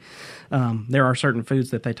certainly there are certain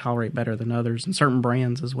foods that they tolerate better than others, and certain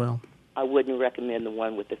brands as well. I wouldn't recommend the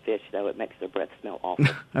one with the fish, though. It makes their breath smell awful.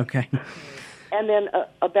 Okay. And then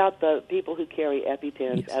about the people who carry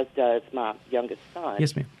EpiPens, as does my youngest son.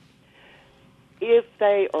 Yes, ma'am. If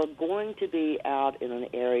they are going to be out in an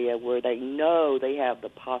area where they know they have the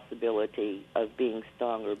possibility of being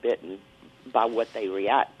stung or bitten by what they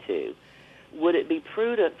react to, would it be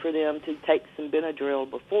prudent for them to take some Benadryl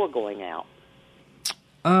before going out?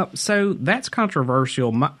 So that's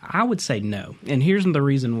controversial. I would say no. And here's the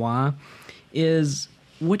reason why, is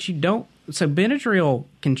what you don't... So Benadryl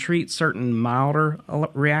can treat certain milder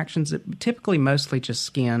reactions, typically mostly just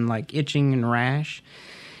skin, like itching and rash.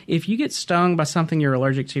 If you get stung by something you're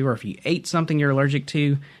allergic to, or if you ate something you're allergic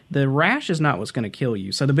to, the rash is not what's going to kill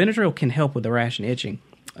you. So the Benadryl can help with the rash and itching.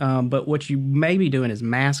 But what you may be doing is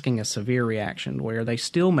masking a severe reaction where they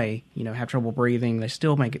still may, have trouble breathing. They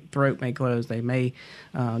still throat may close. They may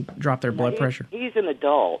drop their blood pressure. He's an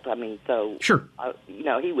adult. I mean, so sure,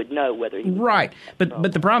 he would know whether he was right.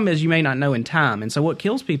 But the problem is you may not know in time, and so what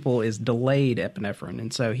kills people is delayed epinephrine.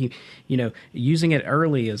 And so using it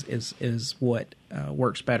early is what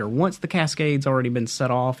works better. Once the cascade's already been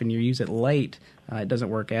set off and you use it late, it doesn't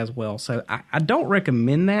work as well. So I don't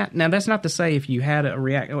recommend that. Now, that's not to say if you had a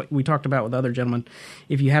reaction, we talked about with other gentlemen,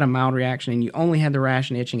 if you had a mild reaction and you only had the rash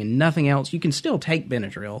and itching and nothing else, you can still take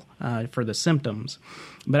Benadryl for the symptoms.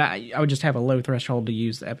 But I would just have a low threshold to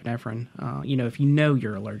use the epinephrine. If you know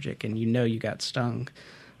you're allergic and you know you got stung,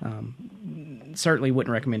 certainly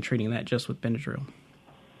wouldn't recommend treating that just with Benadryl.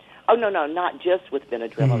 Oh, no, not just with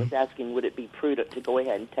Benadryl. I was asking, would it be prudent to go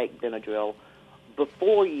ahead and take Benadryl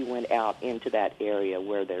before you went out into that area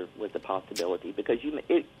where there was a possibility? Because you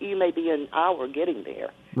may be an hour getting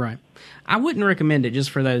there. Right. I wouldn't recommend it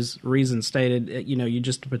just for those reasons stated. You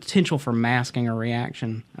just the potential for masking a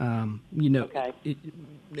reaction. Okay.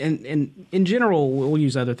 And in general, we'll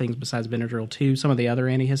use other things besides Benadryl too. Some of the other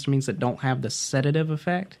antihistamines that don't have the sedative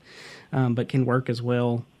effect, but can work as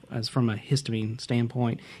well as from a histamine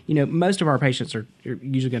standpoint. Most of our patients are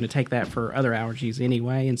usually going to take that for other allergies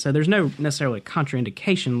anyway, and so there's no necessarily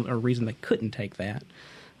contraindication or reason they couldn't take that.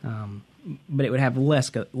 But it would have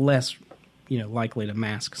less likely to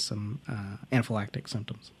mask some anaphylactic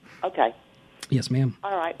symptoms. Okay. Yes, ma'am.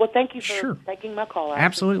 All right. Well, thank you for taking my call.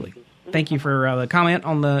 Absolutely. Thank you for the comment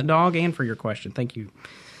on the dog and for your question. Thank you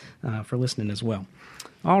for listening as well.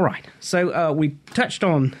 All right. So we touched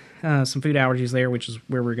on some food allergies there, which is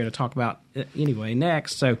where we're going to talk about anyway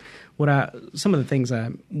next. So some of the things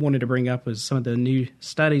I wanted to bring up was some of the new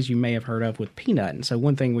studies you may have heard of with peanut. And so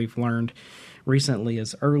one thing we've learned recently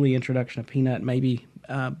is early introduction of peanut may be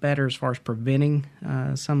better as far as preventing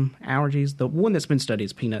some allergies. The one that's been studied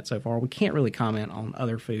is peanut so far. We can't really comment on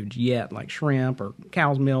other foods yet, like shrimp or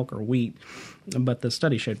cow's milk or wheat, but the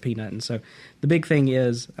study showed peanut. And so the big thing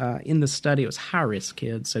is in the study, it was high-risk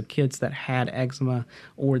kids, so kids that had eczema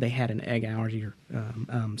or they had an egg allergy.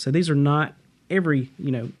 So these are not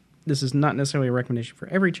this is not necessarily a recommendation for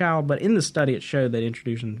every child, but in the study it showed that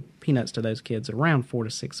introducing peanuts to those kids around 4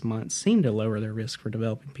 to 6 months seemed to lower their risk for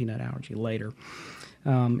developing peanut allergy later.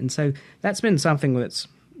 And so that's been something that's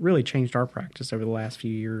really changed our practice over the last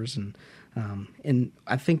few years. And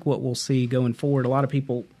I think what we'll see going forward, a lot of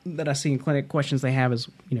people that I see in clinic, questions they have is,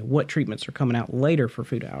 what treatments are coming out later for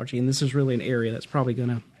food allergy. And this is really an area that's probably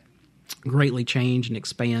going greatly change and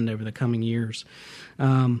expand over the coming years.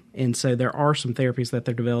 And so there are some therapies that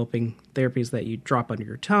they're developing, therapies that you drop under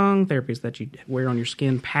your tongue, therapies that you wear on your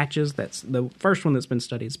skin, patches. That's the first one that's been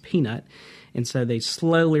studied is peanut. And so they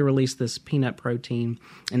slowly release this peanut protein.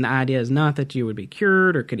 And the idea is not that you would be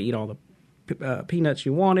cured or could eat all the peanuts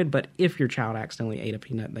you wanted, but if your child accidentally ate a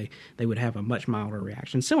peanut, they would have a much milder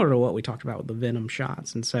reaction, similar to what we talked about with the venom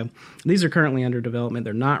shots. And so these are currently under development.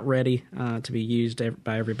 They're not ready to be used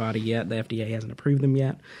by everybody yet. The FDA hasn't approved them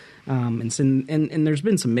yet. And there's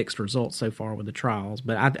been some mixed results so far with the trials,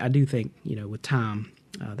 but I do think, with time,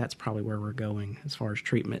 that's probably where we're going as far as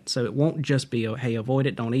treatment. So it won't just be, hey, avoid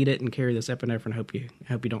it, don't eat it, and carry this epinephrine, hope you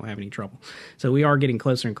don't have any trouble. So we are getting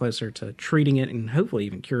closer and closer to treating it and hopefully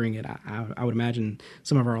even curing it. I would imagine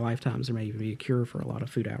some of our lifetimes there may even be a cure for a lot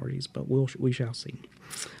of food allergies, but we shall see.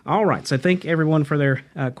 All right, so thank everyone for their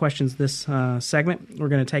questions this segment. We're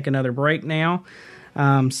going to take another break now.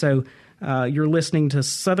 You're listening to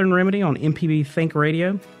Southern Remedy on MPB Think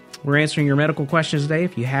Radio. We're answering your medical questions today.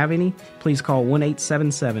 If you have any, please call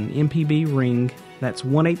 1-877-MPB-RING. That's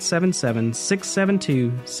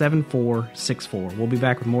 1-877-672-7464. We'll be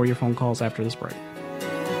back with more of your phone calls after this break.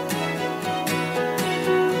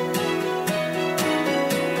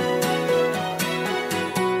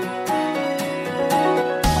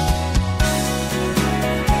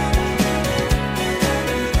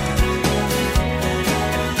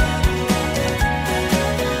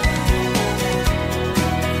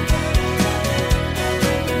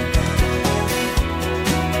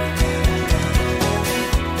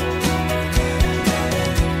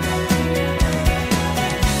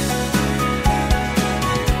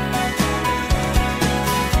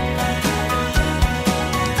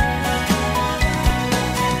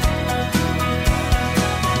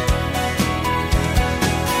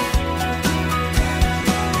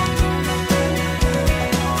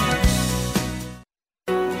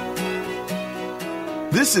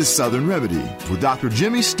 This is Southern Remedy with Dr.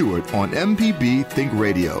 Jimmy Stewart on MPB Think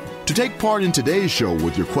Radio. To take part in today's show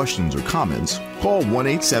with your questions or comments, call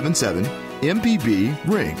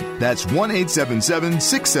 1-877-MPB-RING. That's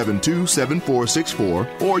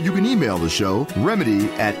 1-877-672-7464, or you can email the show,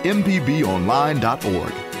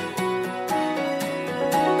 remedy@mpbonline.org.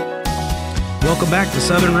 Welcome back to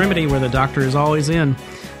Southern Remedy, where the doctor is always in.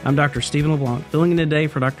 I'm Dr. Stephen LeBlanc, filling in today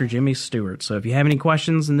for Dr. Jimmy Stewart. So if you have any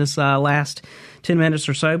questions in this last 10 minutes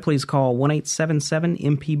or so, please call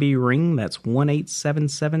 1-877-MPB-RING. That's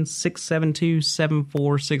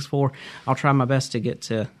 1-877-672-7464. I'll try my best to get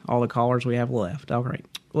to all the callers we have left. All right.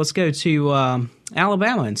 Let's go to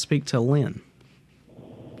Alabama and speak to Lynn.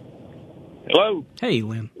 Hello. Hey,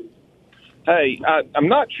 Lynn. Hey, I'm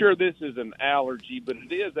not sure this is an allergy, but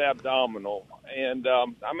it is abdominal. And,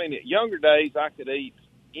 at younger days, I could eat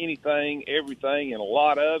anything, everything, and a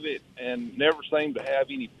lot of it, and never seemed to have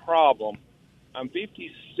any problem. I'm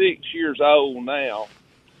 56 years old now,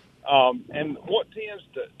 and what tends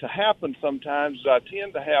to happen sometimes is I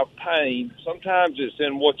tend to have pain. Sometimes it's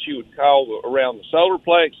in what you would call around the solar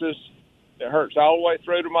plexus. It hurts all the way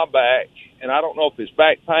through to my back, and I don't know if it's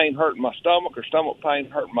back pain hurting my stomach or stomach pain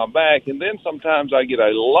hurting my back. And then sometimes I get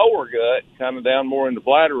a lower gut, kind of down more in the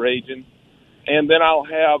bladder region, and then I'll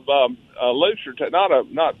have a looser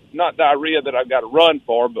not diarrhea that I've got to run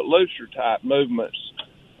for, but looser type movements.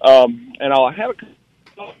 And I'll have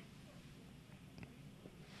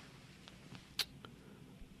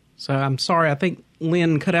So I'm sorry, I think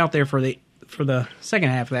Lynn cut out there for the second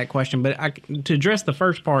half of that question, but to address the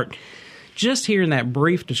first part, just hearing that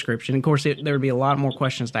brief description, of course, there would be a lot more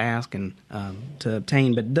questions to ask and to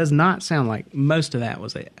obtain, but it does not sound like most of that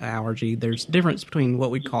was an allergy. There's a difference between what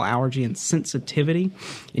we call allergy and sensitivity,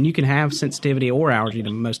 and you can have sensitivity or allergy to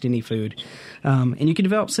most any food. And you can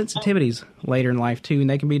develop sensitivities later in life, too, and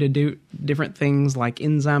they can be to do different things like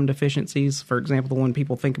enzyme deficiencies. For example, the one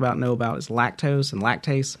people know about is lactose and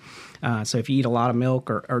lactase. So if you eat a lot of milk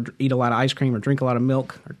or eat a lot of ice cream or drink a lot of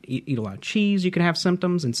milk or eat a lot of cheese, you can have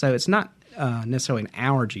symptoms. And so it's not necessarily an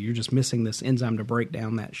allergy. You're just missing this enzyme to break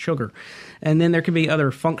down that sugar. And then there can be other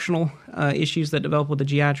functional issues that develop with the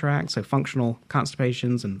GI tract, so functional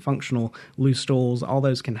constipations and functional loose stools. All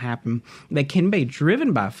those can happen. They can be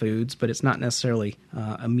driven by foods, but it's not necessarily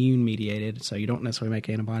immune-mediated, so you don't necessarily make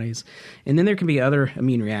antibodies. And then there can be other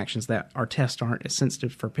immune reactions that our tests aren't as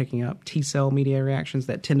sensitive for picking up. T-cell-mediated reactions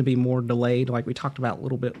that tend to be more delayed, like we talked about a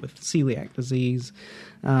little bit with celiac disease.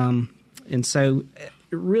 And so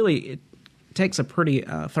it takes a pretty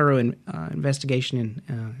thorough investigation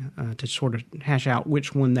to sort of hash out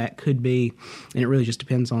which one that could be, and it really just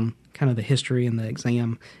depends on kind of the history and the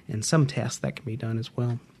exam and some tests that can be done as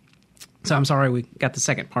well. So I'm sorry we got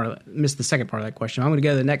missed the second part of that question. I'm going to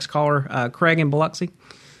go to the next caller, Craig in Biloxi.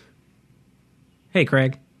 Hey,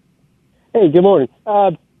 Craig. Hey, good morning. I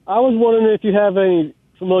was wondering if you have any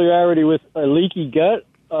familiarity with a leaky gut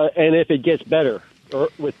and if it gets better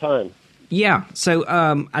with time. Yeah, so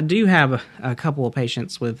I do have a couple of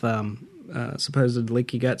patients with supposed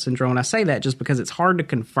leaky gut syndrome. And I say that just because it's hard to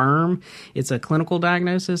confirm. It's a clinical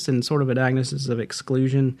diagnosis and sort of a diagnosis of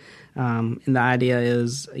exclusion. And the idea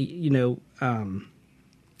is,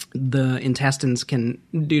 the intestines can,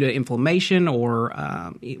 due to inflammation or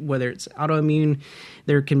whether it's autoimmune,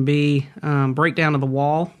 there can be breakdown of the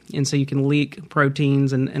wall, and so you can leak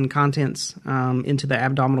proteins and contents into the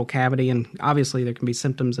abdominal cavity, and obviously there can be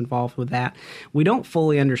symptoms involved with that. We don't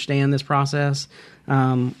fully understand this process,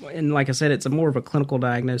 and like I said, it's more of a clinical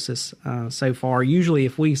diagnosis so far. Usually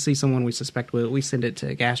if we see someone we suspect with it, we send it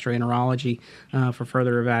to gastroenterology for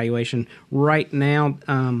further evaluation. Right now,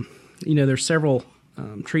 there's several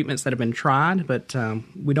treatments that have been tried, but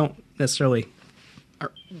we don't necessarily,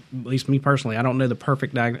 or at least me personally, I don't know the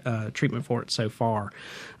perfect treatment for it so far.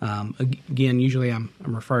 Again, usually I'm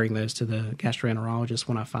referring those to the gastroenterologist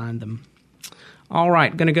when I find them. All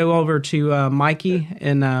right, going to go over to Mikey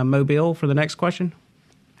in Mobile for the next question.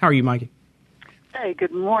 How are you, Mikey? Hey,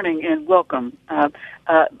 good morning and welcome.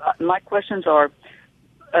 My questions are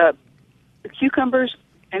cucumbers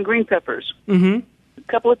and green peppers. Mm-hmm. A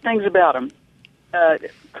couple of things about them.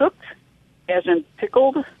 Cooked, as in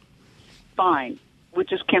pickled, fine,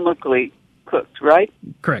 which is chemically cooked, right?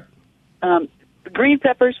 Correct. The green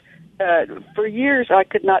peppers, for years I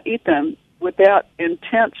could not eat them without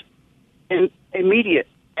intense and immediate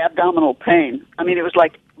abdominal pain. I mean, it was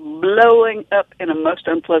like blowing up in a most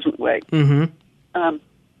unpleasant way. Mm-hmm.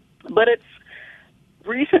 But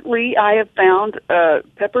recently I have found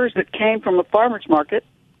peppers that came from a farmer's market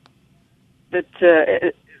that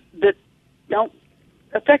don't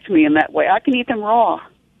affect me in that way. I can eat them raw.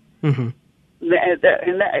 Mm-hmm.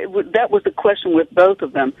 That was the question with both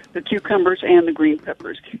of them, the cucumbers and the green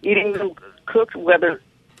peppers. Eating them cooked, whether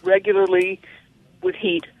regularly with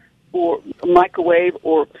heat or microwave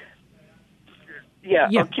or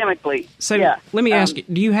or chemically. So let me ask you,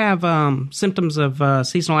 do you have symptoms of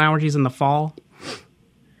seasonal allergies in the fall?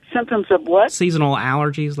 Symptoms of what? Seasonal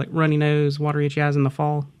allergies, like runny nose, watery itchy eyes in the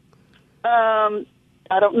fall?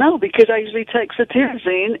 I don't know, because I usually take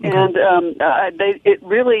cetirizine, and it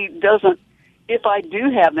really doesn't. If I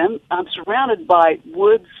do have them, I'm surrounded by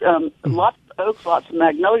woods, lots of oaks, lots of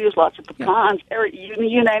magnolias, lots of pecans.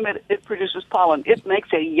 You name it, it produces pollen. It makes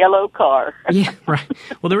a yellow car. Yeah, right.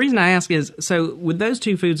 Well, the reason I ask is, so with those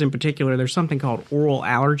two foods in particular, there's something called oral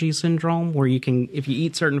allergy syndrome, where you can, if you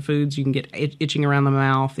eat certain foods, you can get itching around the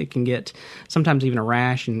mouth. It can get sometimes even a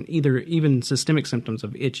rash, and even systemic symptoms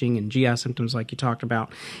of itching and GI symptoms like you talked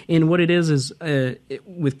about. And what it is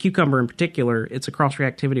with cucumber in particular, it's a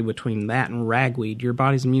cross-reactivity between that and ragweed. Your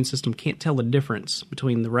body's immune system can't tell the difference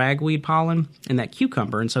between the ragweed pollen and that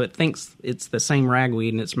cucumber, and so it thinks it's the same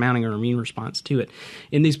ragweed, and it's mounting an immune response to it.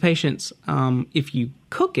 In these patients, if you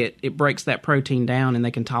cook it, it breaks that protein down, and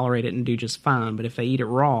they can tolerate it and do just fine. But if they eat it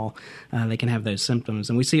raw, they can have those symptoms.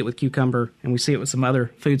 And we see it with cucumber, and we see it with some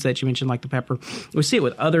other foods that you mentioned, like the pepper. We see it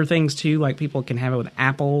with other things, too, like people can have it with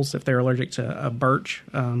apples if they're allergic to birch.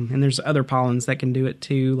 And there's other pollens that can do it,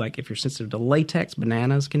 too, like if you're sensitive to latex,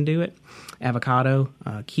 bananas can do it. Avocado,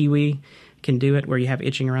 kiwi can do it, where you have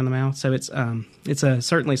itching around the mouth. So it's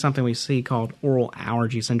certainly something we see called oral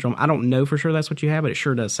allergy syndrome. I don't know for sure that's what you have, but it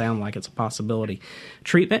sure does sound like it's a possibility.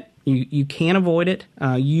 Treatment, you can avoid it.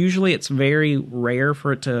 Usually it's very rare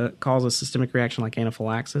for it to cause a systemic reaction like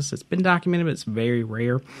anaphylaxis. It's been documented, but it's very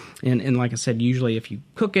rare. And like I said, usually if you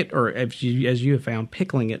cook it, or as you have found,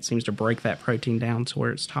 pickling it seems to break that protein down to where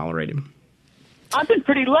it's tolerated. I've been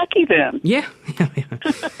pretty lucky then. Yeah.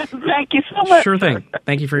 Thank you so much. Sure thing.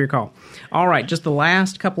 Thank you for your call. All right, just the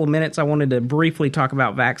last couple of minutes, I wanted to briefly talk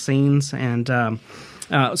about vaccines and some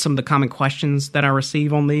of the common questions that I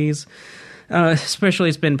receive on these. Especially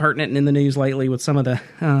it's been pertinent and in the news lately with some of the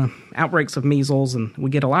outbreaks of measles, and we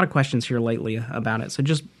get a lot of questions here lately about it. So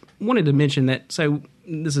just wanted to mention that, so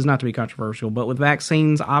this is not to be controversial, but with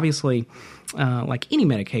vaccines, obviously, like any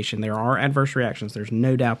medication, there are adverse reactions. There's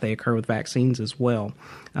no doubt they occur with vaccines as well.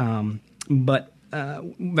 But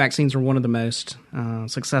vaccines are one of the most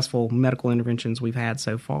successful medical interventions we've had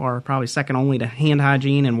so far, probably second only to hand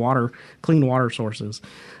hygiene and clean water sources.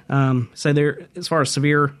 So there, as far as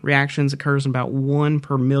severe reactions, occurs in about 1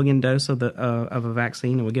 per million dose of a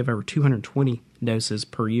vaccine, and we give over 220 doses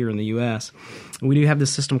per year in the U.S. We do have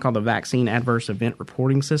this system called the Vaccine Adverse Event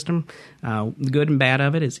Reporting System. The good and bad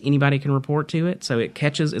of it is anybody can report to it, so it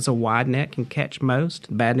catches. It's a wide net, can catch most.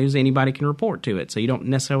 The bad news, anybody can report to it, so you don't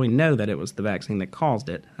necessarily know that it was the vaccine that caused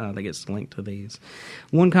it that gets linked to these.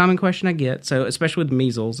 One common question I get, so especially with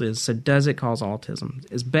measles, is so does it cause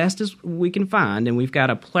autism? As best as we can find, and we've got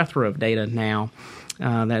a plethora of data now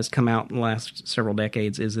that has come out in the last several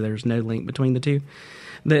decades, is there's no link between the two.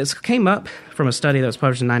 This came up from a study that was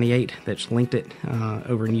published in 1998 that's linked it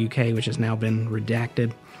over in the UK, which has now been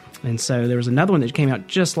redacted. And so there was another one that came out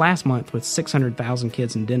just last month with 600,000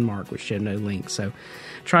 kids in Denmark, which showed no link. So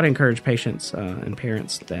try to encourage patients and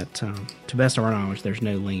parents that, to best of our knowledge, there's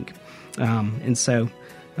no link. And so,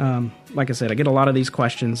 like I said, I get a lot of these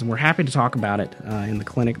questions, and we're happy to talk about it in the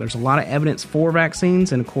clinic. There's a lot of evidence for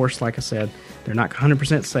vaccines, and of course, like I said, they're not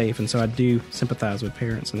 100% safe, and so I do sympathize with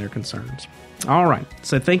parents and their concerns. All right,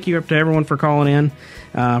 so thank you to everyone for calling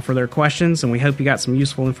in for their questions, and we hope you got some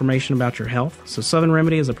useful information about your health. So Southern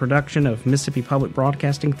Remedy is a production of Mississippi Public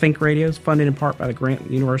Broadcasting Think Radio, funded in part by the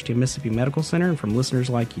Grant University of Mississippi Medical Center and from listeners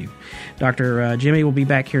like you. Dr. Jimmy will be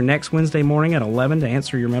back here next Wednesday morning at 11 to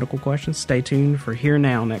answer your medical questions. Stay tuned for Here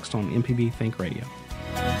Now next on MPB Think Radio.